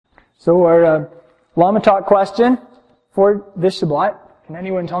So our Lama Talk question for this Shabbat, can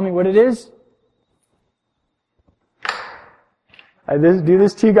anyone tell me what it is? I do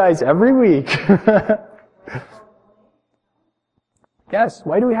this to you guys every week. Yes,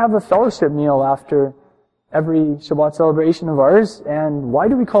 why do we have a fellowship meal after every Shabbat celebration of ours? And why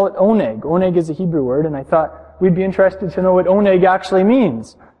do we call it oneg? Oneg is a Hebrew word, and I thought we'd be interested to know what oneg actually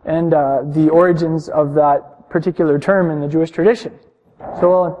means and the origins of that particular term in the Jewish tradition.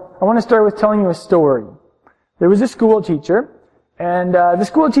 So I want to start with telling you a story. There was a school teacher, and the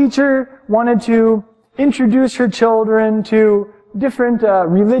school teacher wanted to introduce her children to different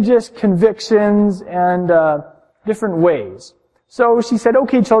religious convictions and different ways. So she said,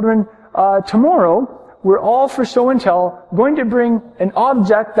 okay, children, tomorrow we're all for show and tell going to bring an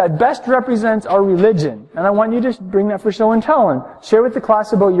object that best represents our religion. And I want you to bring that for show and tell and share with the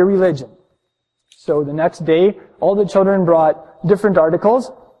class about your religion. So the next day, all the children brought different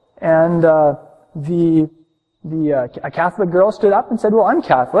articles, and a Catholic girl stood up and said, well, I'm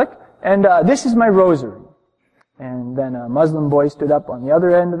Catholic, and this is my rosary. And then a Muslim boy stood up on the other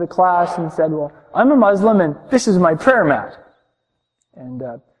end of the class and said, well, I'm a Muslim, and this is my prayer mat. And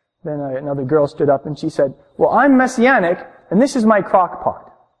then another girl stood up and she said, well, I'm Messianic, and this is my crock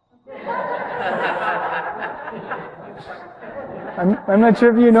pot. I'm not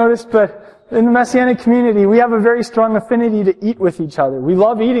sure if you noticed, but in the Messianic community, we have a very strong affinity to eat with each other. We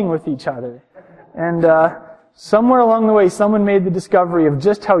love eating with each other. And somewhere along the way, someone made the discovery of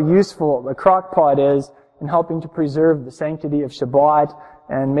just how useful the crock pot is in helping to preserve the sanctity of Shabbat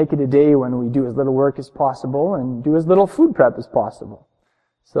and make it a day when we do as little work as possible and do as little food prep as possible.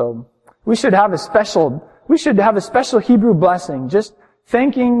 So we should have a special Hebrew blessing, just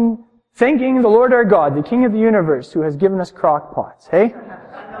thanking the Lord our God, the King of the universe, who has given us crock pots. Hey?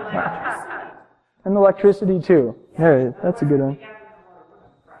 And electricity too. Yeah, that's a good one.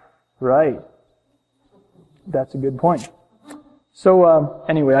 Right. That's a good point. So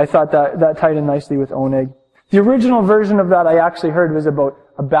anyway, I thought that tied in nicely with oneg. The original version of that I actually heard was about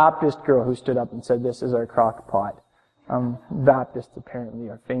a Baptist girl who stood up and said, this is our crock pot. Baptists apparently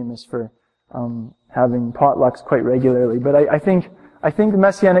are famous for having potlucks quite regularly, but I think the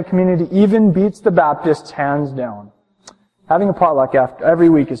Messianic community even beats the Baptists hands down. Having a potluck every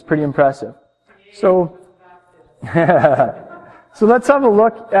week is pretty impressive. So, so let's have a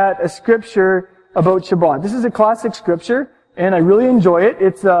look at a scripture about Shabbat. This is a classic scripture, and I really enjoy it.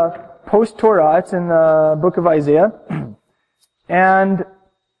 It's post-Torah. It's in the book of Isaiah. And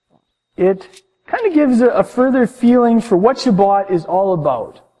it kind of gives a further feeling for what Shabbat is all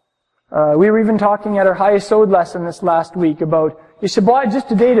about. We were even talking at our Hayesod lesson this last week about, is Shabbat just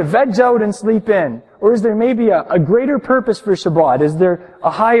a day to veg out and sleep in? Or is there maybe a greater purpose for Shabbat? Is there a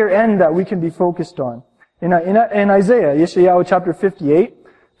higher end that we can be focused on? In Isaiah, Yeshayahu chapter 58,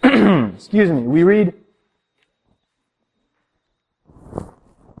 excuse me, we read,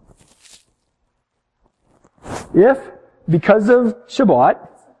 if, because of Shabbat,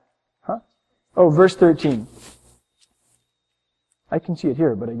 verse 13. I can see it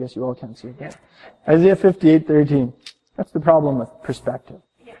here, but I guess you all can't see it there. Isaiah 58:13. That's the problem with perspective.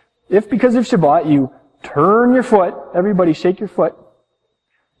 If because of Shabbat you turn your foot, everybody shake your foot,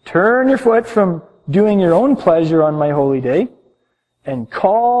 turn your foot from doing your own pleasure on my holy day, and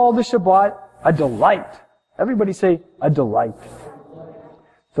call the Shabbat a delight. Everybody say, a delight.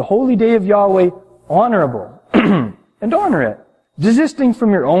 The holy day of Yahweh, honorable, and honor it, desisting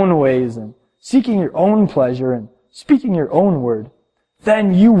from your own ways and seeking your own pleasure and speaking your own word.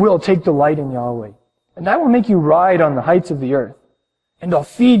 Then you will take delight in Yahweh, and I will make you ride on the heights of the earth, and I'll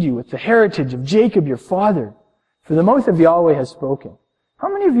feed you with the heritage of Jacob your father, for the mouth of Yahweh has spoken. How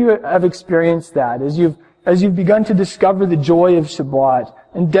many of you have experienced that as you've begun to discover the joy of Shabbat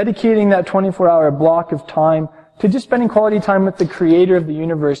and dedicating that 24-hour block of time to just spending quality time with the Creator of the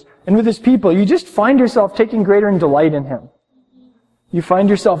universe and with His people? You just find yourself taking greater delight in Him. You find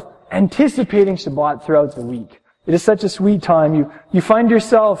yourself anticipating Shabbat throughout the week. It is such a sweet time. You find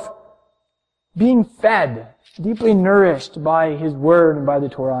yourself being fed, deeply nourished by His Word and by the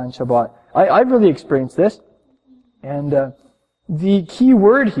Torah on Shabbat. I've really experienced this. And the key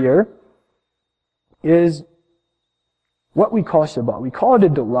word here is what we call Shabbat. We call it a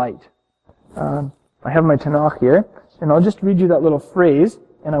delight. I have my Tanakh here, and I'll just read you that little phrase.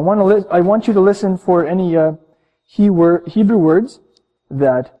 And I want you to listen for any Hebrew words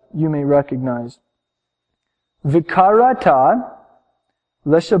that you may recognize. Vikarata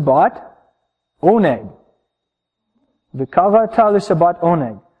l'Shabbat oneg. Vikarata l'Shabbat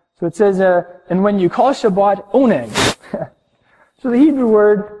oneg. So it says, and when you call Shabbat oneg. So the Hebrew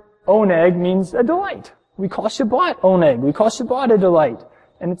word oneg means a delight. We call Shabbat oneg. We call Shabbat a delight.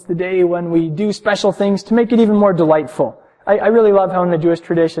 And it's the day when we do special things to make it even more delightful. I really love how in the Jewish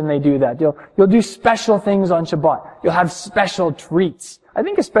tradition they do that. You'll do special things on Shabbat. You'll have special treats. I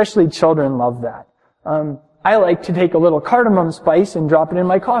think especially children love that. I like to take a little cardamom spice and drop it in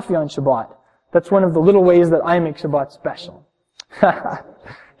my coffee on Shabbat. That's one of the little ways that I make Shabbat special. Yeah,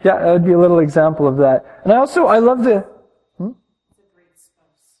 that would be a little example of that. And I love the...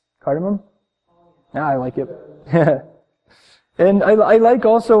 Cardamom? Yeah, I like it. And I like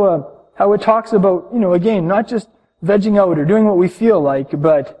also how it talks about, again, not just vegging out or doing what we feel like,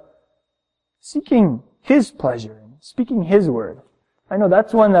 but seeking His pleasure and speaking His word. I know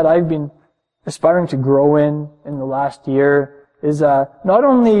that's one that I've been aspiring to grow in the last year, is not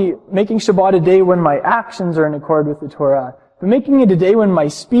only making Shabbat a day when my actions are in accord with the Torah, but making it a day when my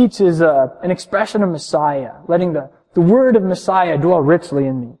speech is an expression of Messiah, letting the word of Messiah dwell richly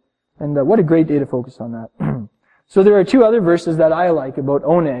in me. And what a great day to focus on that. So there are two other verses that I like about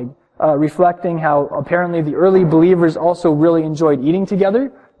oneg, reflecting how apparently the early believers also really enjoyed eating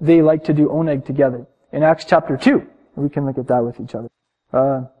together. They like to do oneg together. In Acts chapter 2, we can look at that with each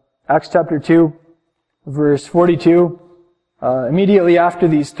other. Acts chapter 2, verse 42, immediately after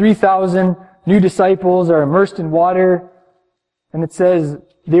these 3,000 new disciples are immersed in water, and it says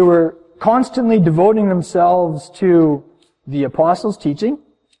they were constantly devoting themselves to the apostles' teaching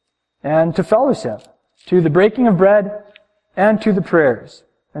and to fellowship, to the breaking of bread and to the prayers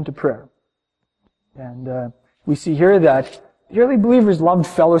and to prayer. And we see here that the early believers loved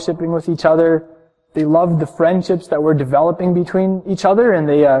fellowshipping with each other. They loved the friendships that were developing between each other, and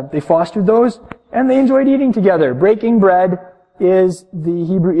they fostered those, and they enjoyed eating together. Breaking bread is the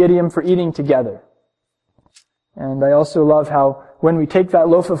Hebrew idiom for eating together. And I also love how when we take that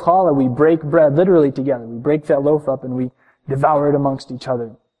loaf of challah, we break bread literally together. We break that loaf up and we devour it amongst each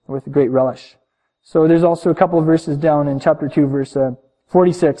other with great relish. So there's also a couple of verses down in chapter 2, verse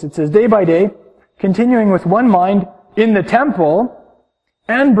 46. It says, day by day, continuing with one mind in the temple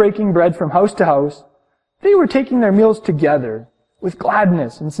and breaking bread from house to house, they were taking their meals together with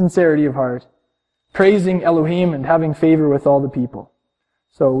gladness and sincerity of heart, praising Elohim and having favor with all the people.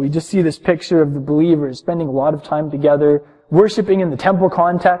 So we just see this picture of the believers spending a lot of time together, worshiping in the temple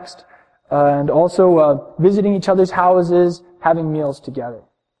context, and also visiting each other's houses, having meals together.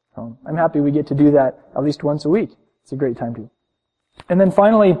 So I'm happy we get to do that at least once a week. It's a great time to. And then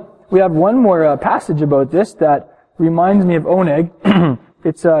finally, we have one more passage about this that reminds me of oneg.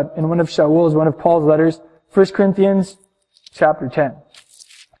 It's in one of Shaul's, one of Paul's letters, 1 Corinthians chapter 10.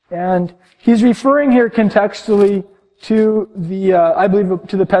 And he's referring here contextually to the, I believe,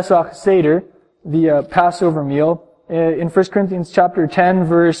 to the Pesach Seder, the Passover meal, in 1 Corinthians chapter 10,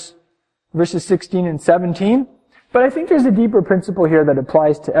 verses 16 and 17. But I think there's a deeper principle here that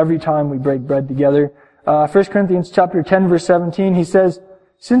applies to every time we break bread together. 1 Corinthians chapter 10, verse 17, he says,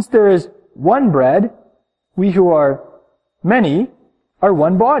 since there is one bread, we who are many are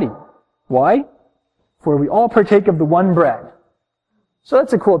one body. Why? For we all partake of the one bread. So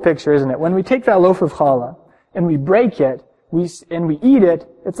that's a cool picture, isn't it? When we take that loaf of challah and we break it, and we eat it,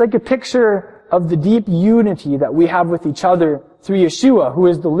 it's like a picture of the deep unity that we have with each other through Yeshua, who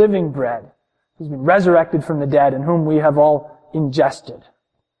is the living bread, who's been resurrected from the dead and whom we have all ingested.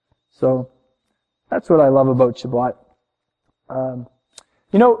 So that's what I love about Shabbat.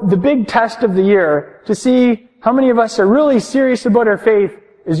 The big test of the year to see how many of us are really serious about our faith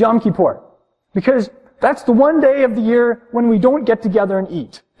is Yom Kippur. Because that's the one day of the year when we don't get together and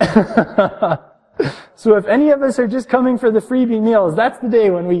eat. So if any of us are just coming for the freebie meals, that's the day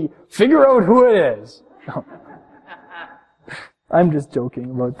when we figure out who it is. I'm just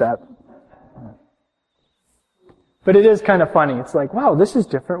joking about that. But it is kind of funny. It's like, wow, this is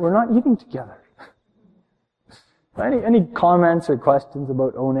different. We're not eating together. Any comments or questions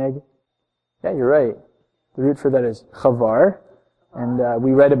about oneg? Yeah, you're right. The root for that is chavar. And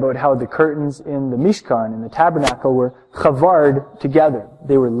we read about how the curtains in the Mishkan, in the tabernacle, were chavard together.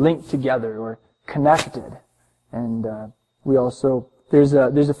 They were linked together or connected. And we also, there's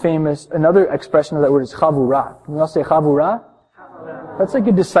a famous, another expression of that word is chavurah. Can we all say chavurah? That's like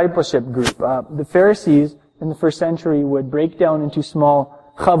a discipleship group. The Pharisees in the first century would break down into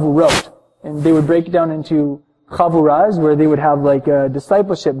small chavurot. And they would break down into chavuras, where they would have like a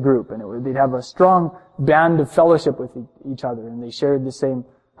discipleship group, and they'd have a strong band of fellowship with each other, and they shared the same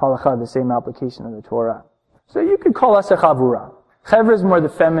halakha, the same application of the Torah. So you could call us a chavura. Chevra is more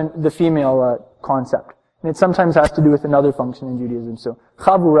the female concept, and it sometimes has to do with another function in Judaism. So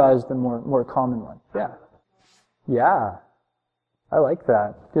chavura is the more common one. Yeah, I like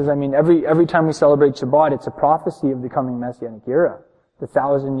that, because every time we celebrate Shabbat, it's a prophecy of the coming Messianic era, the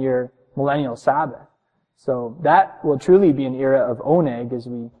 1,000-year millennial Sabbath. So that will truly be an era of oneg as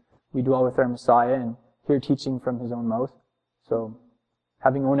we dwell with our Messiah and hear teaching from his own mouth. So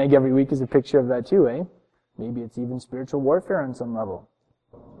having oneg every week is a picture of that too, eh? Maybe it's even spiritual warfare on some level.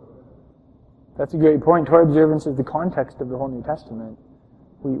 That's a great point. Torah observance is the context of the whole New Testament.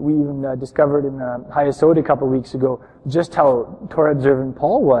 We even discovered in Hayasod a couple of weeks ago just how Torah observant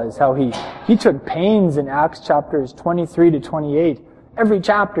Paul was, how he took pains in Acts chapters 23 to 28. Every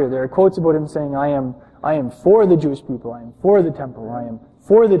chapter there are quotes about him saying, I am for the Jewish people, I am for the temple, I am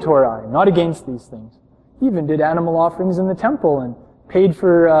for the Torah, I am not against these things. He even did animal offerings in the temple and paid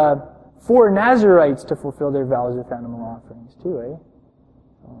for 4 Nazarites to fulfill their vows with animal offerings too, eh?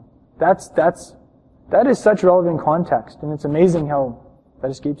 That is such relevant context, and it's amazing how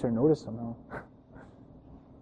that escapes our notice somehow.